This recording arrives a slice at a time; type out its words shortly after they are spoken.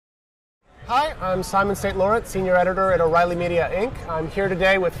Hi, I'm Simon St. Laurent, Senior Editor at O'Reilly Media Inc. I'm here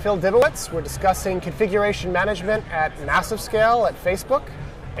today with Phil Dibowitz. We're discussing configuration management at massive scale at Facebook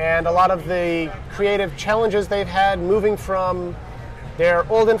and a lot of the creative challenges they've had moving from their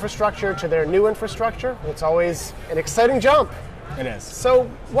old infrastructure to their new infrastructure. It's always an exciting jump. It is. So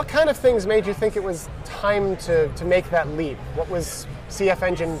what kind of things made you think it was time to make that leap? What was CF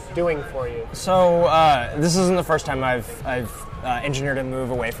Engine doing for you? So this isn't the first time I've engineered a move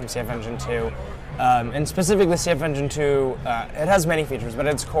away from CF Engine 2. And specifically CF Engine 2, it has many features, but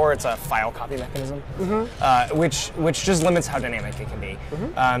at its core it's a file copy mechanism, which just limits how dynamic it can be.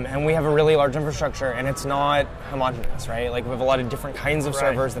 And we have a really large infrastructure, and it's not homogeneous, right? Like we have a lot of different kinds of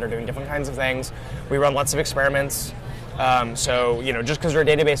servers that are doing different kinds of things. We run lots of experiments. So, just because you're a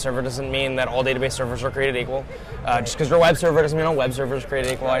database server doesn't mean that all database servers are created equal. Just because you're a web server doesn't mean all web servers are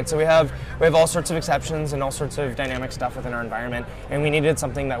created equal. Right? So we have all sorts of exceptions and all sorts of dynamic stuff within our environment, and we needed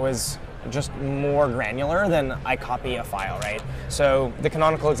something that was just more granular than I copy a file, right? So the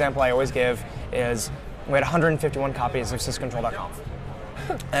canonical example I always give is we had 151 copies of syscontrol.conf.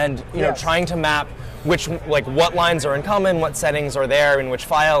 And trying to map what lines are in common, what settings are there in which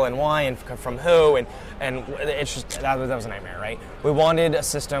file, and why, and from who, and it's just that was a nightmare, right? We wanted a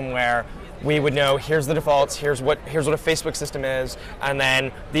system where we would know here's the defaults, here's what a Facebook system is, and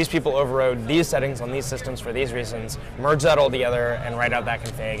then these people overrode these settings on these systems for these reasons, merge that all together, and write out that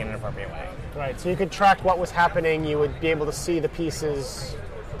config in an appropriate way. Right. So you could track what was happening. You would be able to see the pieces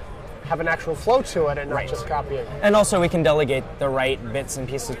have an actual flow to it and not just copy it. And also we can delegate the right bits and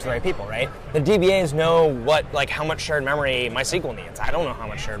pieces to the right people, right? The DBAs know how much shared memory MySQL needs. I don't know how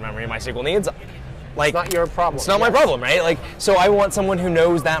much shared memory MySQL needs. It's not your problem. It's not my problem, right? So I want someone who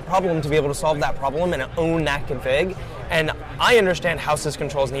knows that problem to be able to solve that problem and own that config. And I understand how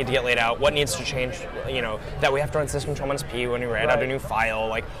syscontrols need to get laid out, what needs to change, that we have to run syscontrol-p when we write out a new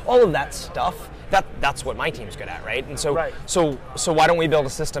file, all of that stuff. That's what my team's good at, right? And so why don't we build a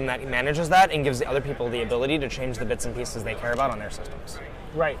system that manages that and gives the other people the ability to change the bits and pieces they care about on their systems?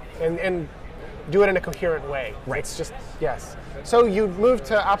 Right, and do it in a coherent way. Right. It's just, yes. So you moved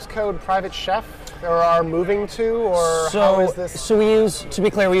to OpsCode Private Chef, or are moving to, or how is this? So we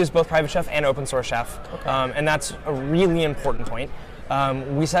use both Private Chef and Open Source Chef, and that's a really important point.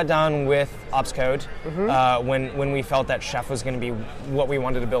 We sat down with OpsCode when we felt that Chef was going to be what we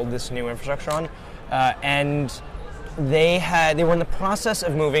wanted to build this new infrastructure on, and they were in the process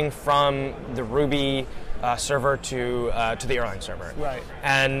of moving from the Ruby server to the Erlang server. Right.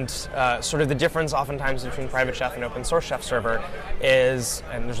 And sort of the difference oftentimes between Private Chef and Open Source Chef server is,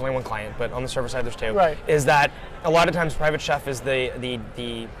 and there's only one client, but on the server side there's two, is that a lot of times Private Chef is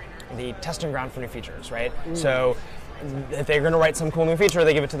the testing ground for new features, right? So if they're going to write some cool new feature,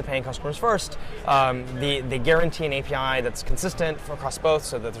 they give it to the paying customers first. They guarantee an API that's consistent across both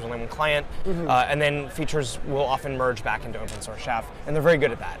so that there's only one client. And then features will often merge back into Open Source Chef, and they're very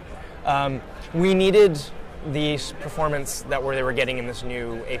good at that. We needed the performance that they were getting in this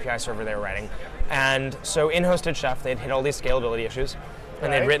new API server they were writing. And so in hosted Chef, they'd hit all these scalability issues,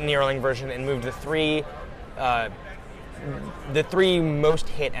 and they'd written the Erlang version and moved the three most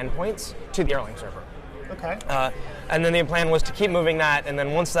hit endpoints to the Erlang server. Okay. And then the plan was to keep moving that, and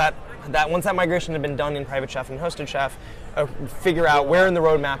then once that migration had been done in Private Chef and Hosted Chef, figure out where in the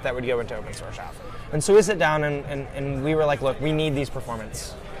roadmap that would go into Open Source Chef. And so we sit down and we were like, look, we need these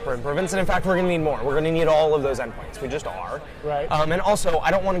performance improvements, and in fact, we're going to need more. We're going to need all of those endpoints. We just are. Right. And also,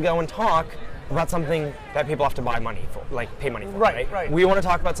 I don't want to go and talk about something that people have to pay money for, right? We want to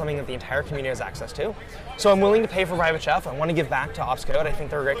talk about something that the entire community has access to. So I'm willing to pay for Private Chef. I want to give back to OpsCode. I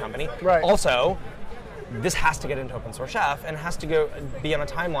think they're a great company. Right. Also, this has to get into Open Source Chef and has to be on a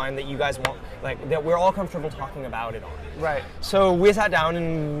timeline that you guys want, that we're all comfortable talking about it on. Right. So we sat down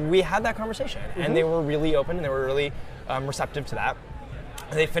and we had that conversation, and they were really open and they were really receptive to that.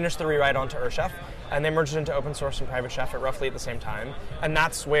 They finished the rewrite onto Chef, and they merged it into Open Source and Private Chef at roughly at the same time, and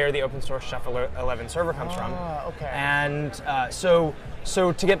that's where the Open Source Chef 11 server comes from. Okay. And so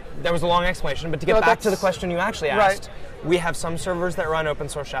to get, that was a long explanation, but to get back to the question you actually asked, we have some servers that run Open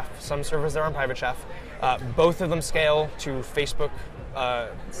Source Chef, some servers that run Private Chef. Both of them scale to Facebook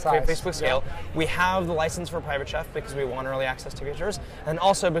scale. We have the license for Private Chef because we want early access to features, and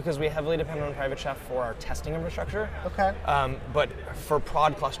also because we heavily depend on Private Chef for our testing infrastructure. Okay. But for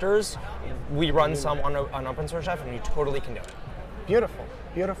prod clusters, we run some on Open Source Chef, and you totally can do it. Beautiful,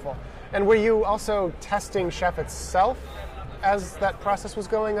 beautiful. And were you also testing Chef itself as that process was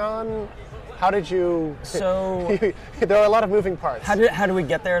going on? How did you? So there are a lot of moving parts. How do we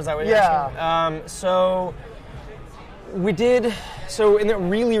get there? Is that what you're asking? So we did. So in the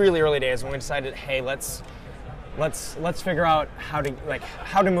really, really early days, when we decided, hey, let's let's figure out how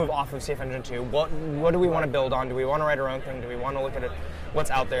to move off of CF Engine 2. What do we want to build on? Do we want to write our own thing? Do we want to look at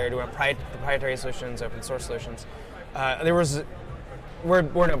what's out there? Do we want proprietary solutions, open source solutions? We're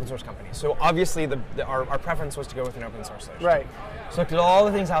an open source company, so obviously our preference was to go with an open source solution. Right. So looked at all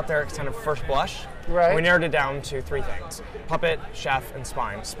the things out there, kind of first blush. Right. We narrowed it down to 3 things: Puppet, Chef, and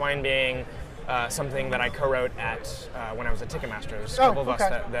Spine. Spine being something that I co-wrote at when I was at Ticketmaster. There's a couple of us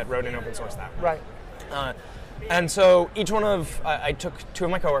that wrote and open source that. Right. And so I took 2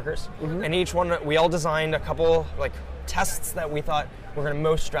 of my coworkers, and each one, we all designed a couple tests that we thought were going to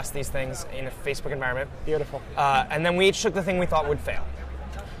most stress these things in a Facebook environment. Beautiful. And then we each took the thing we thought would fail.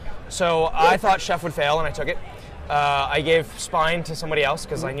 So I thought Chef would fail, and I took it. I gave Spine to somebody else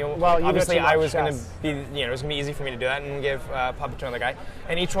because I knew obviously I was going to be, it was going to be easy for me to do that, and gave Puppet to another guy.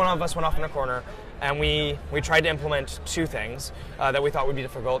 And each one of us went off in a corner, and we tried to implement 2 things that we thought would be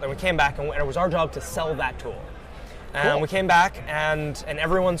difficult. And we came back, and it was our job to sell that tool. And we came back, and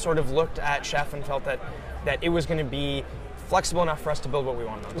everyone sort of looked at Chef and felt that it was going to be flexible enough for us to build what we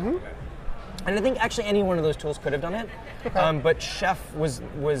wanted on top. And I think actually any one of those tools could have done it, but Chef was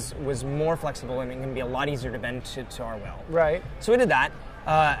more flexible and it can be a lot easier to bend to our will. Right. So we did that,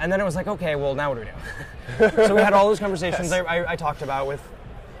 and then it was like, okay, well now what do we do? So we had all those conversations I talked about with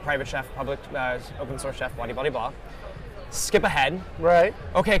private Chef, public, open source Chef, blah, blah, blah. Skip ahead. Right.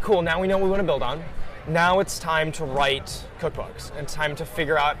 Okay, cool, now we know what we want to build on. Now it's time to write cookbooks. It's time to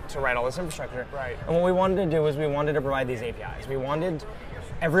figure out to write all this infrastructure. Right. And what we wanted to do is we wanted to provide these APIs. We wanted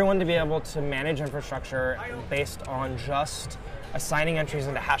everyone to be able to manage infrastructure based on just assigning entries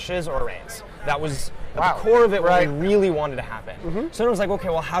into hashes or arrays. That was at the core of it what we really wanted to happen. So it was like, okay,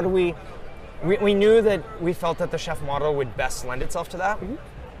 well, how do we knew that we felt that the Chef model would best lend itself to that.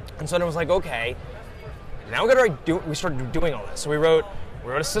 And so it was like, okay, now we started doing all this. So we wrote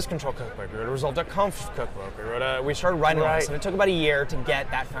a syscontrol cookbook, we wrote a result.conf cookbook, we started writing all this, and it took about a year to get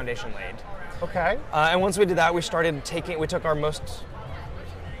that foundation laid. Okay. And once we did that, we took our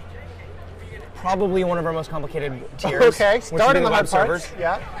probably one of our most complicated tiers. Okay, starting the web servers.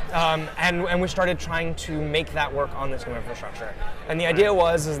 Yeah. And we started trying to make that work on this new infrastructure. And the idea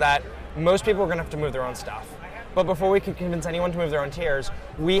is that most people were going to have to move their own stuff. But before we could convince anyone to move their own tiers,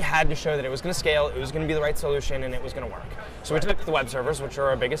 we had to show that it was going to scale, it was going to be the right solution, and it was going to work. So we took the web servers, which are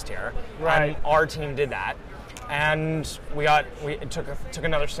our biggest tier, and our team did that. And it took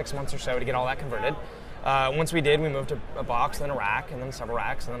another 6 months or so to get all that converted. Once we did, we moved to a box, then a rack, and then several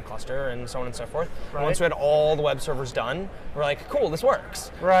racks, and then a cluster, and so on and so forth. Right. Once we had all the web servers done, we're like, cool, this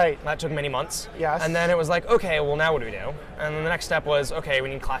works. Right. That took many months. Yes. And then it was like, okay, well, now what do we do? And then the next step was, okay, we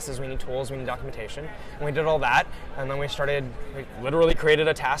need classes, we need tools, we need documentation. And we did all that, and then we literally created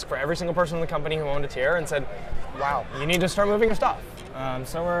a task for every single person in the company who owned a tier and said, wow, you need to start moving your stuff.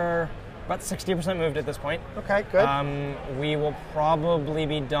 So we're about 60% moved at this point. Okay, good. We will probably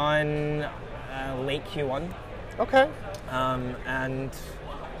be done late Q1. Okay. And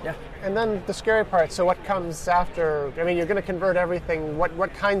yeah. And then the scary part, so what comes after? I mean, you're going to convert everything.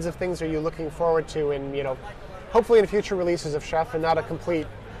 What kinds of things are you looking forward to in, hopefully in future releases of Chef, and not a complete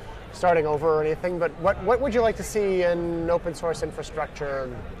starting over or anything, but what would you like to see in open source infrastructure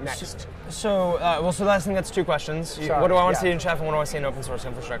next? So I think that's 2 questions. Sorry, what do I want to see in Chef, and what do I want to see in open source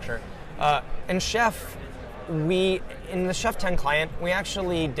infrastructure? In Chef, in the Chef 10 client, we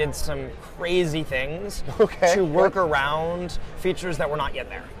actually did some crazy things to work around features that were not yet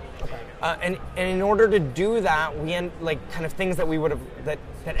there. Okay. And in order to do that, we kind of things that we would have that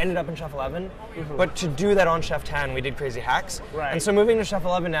ended up in Chef 11. But to do that on Chef 10, we did crazy hacks. Right. And so moving to Chef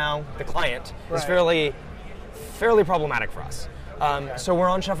 11 now, the client is fairly problematic for us. So we're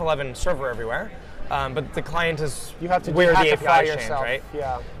on Chef 11 server everywhere. But the client is where the API change, right?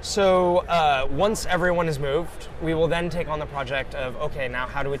 Yeah. So once everyone is moved, we will then take on the project of, okay, now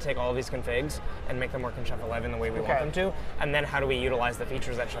how do we take all of these configs and make them work in Chef 11 the way we want them to? And then how do we utilize the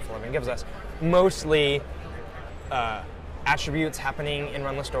features that Chef 11 gives us? Mostly attributes happening in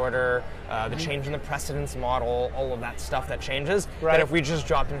run list order, the change in the precedence model, all of that stuff that changes. Right. That if we just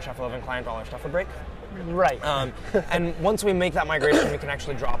dropped in Chef 11 client, all our stuff would break. Right. And once we make that migration, we can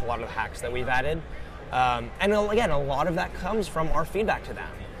actually drop a lot of the hacks that we've added. And again, a lot of that comes from our feedback to them.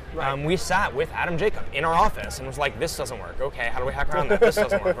 Right. We sat with Adam Jacob in our office and was like, this doesn't work. Okay, how do we hack around that? This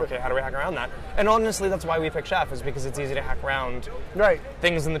doesn't work. Okay, how do we hack around that? And honestly, that's why we picked Chef, is because it's easy to hack around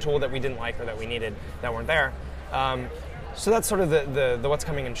things in the tool that we didn't like or that we needed that weren't there. So that's sort of the what's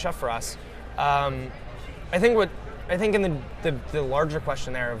coming in Chef for us. I think in the larger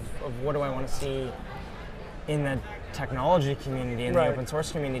question there of what do I want to see in the technology community, in the open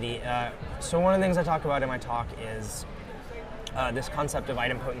source community. So one of the things I talk about in my talk is this concept of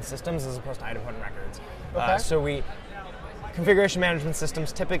idempotent systems as opposed to idempotent records. Okay. Configuration management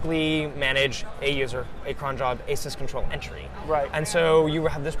systems typically manage a user, a cron job, a syscontrol entry. Right. And so you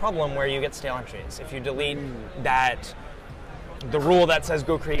have this problem where you get stale entries. If you delete the rule that says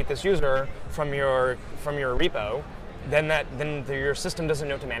go create this user from your repo, then your system doesn't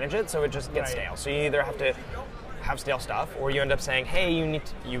know to manage it, so it just gets stale. So you either have to have stale stuff, or you end up saying, hey,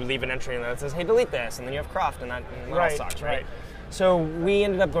 you leave an entry in there that says, hey, delete this, and then you have cruft, and that all sucks, right? So we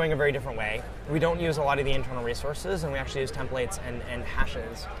ended up going a very different way. We don't use a lot of the internal resources, and we actually use templates and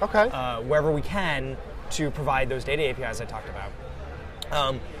hashes wherever we can to provide those data APIs I talked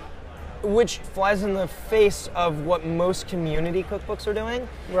about, which flies in the face of what most community cookbooks are doing.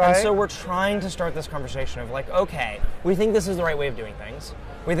 Right. And so we're trying to start this conversation of like, okay, we think this is the right way of doing things.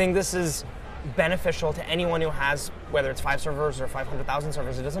 We think this is beneficial to anyone who has, whether it's 5 servers or 500,000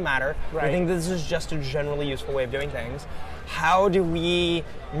 servers, it doesn't matter. Right. I think this is just a generally useful way of doing things. How do we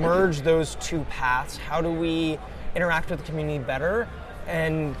merge those two paths? How do we interact with the community better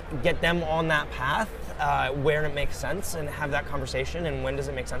and get them on that path where it makes sense, and have that conversation, and when does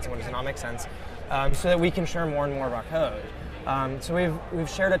it make sense and when does it not make sense, so that we can share more and more of our code. So we've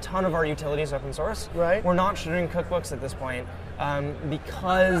shared a ton of our utilities open source. Right. We're not sharing cookbooks at this point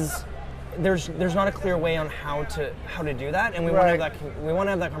because there's not a clear way on how to do that, and we want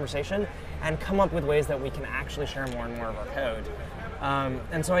to have that conversation and come up with ways that we can actually share more and more of our code.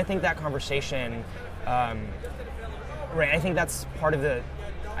 And so I think that conversation, I think that's part of the,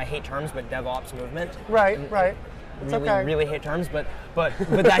 I hate terms, but DevOps movement. Right. It's Really hate terms, but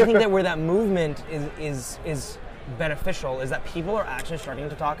I think that where that movement is beneficial is that people are actually starting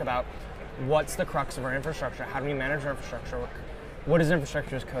to talk about what's the crux of our infrastructure, how do we manage our infrastructure, what does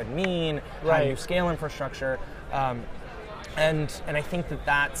infrastructure as code mean, how do you scale infrastructure, and I think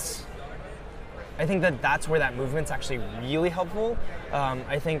that's where that movement's actually really helpful.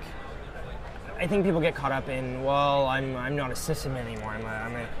 I think people get caught up in, well, I'm not a system anymore.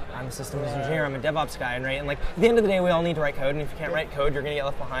 I'm a systems engineer. I'm a DevOps guy, and like at the end of the day, we all need to write code. And if you can't write code, you're going to get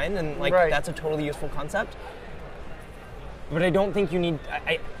left behind. And that's a totally useful concept. But I don't think you need.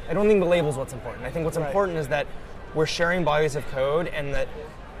 I don't think the label's what's important. I think what's important is that we're sharing bodies of code, and that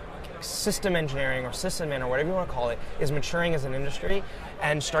system engineering or sysadmin or whatever you want to call it is maturing as an industry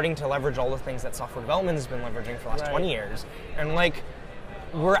and starting to leverage all the things that software development has been leveraging for the last 20 years. And like,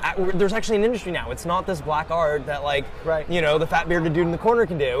 there's actually an industry now. It's not this black art that the fat bearded dude in the corner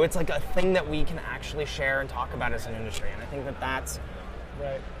can do. It's like a thing that we can actually share and talk about as an industry. And I think that's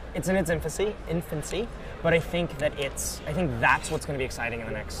it's in its infancy, but I think that's what's going to be exciting in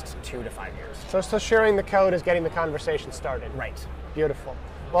the next 2 to 5 years. So sharing the code is getting the conversation started. Right. Beautiful.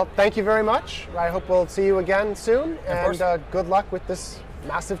 Well, thank you very much. I hope we'll see you again soon, and good luck with this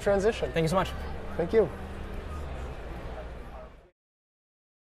massive transition. Thank you so much. Thank you.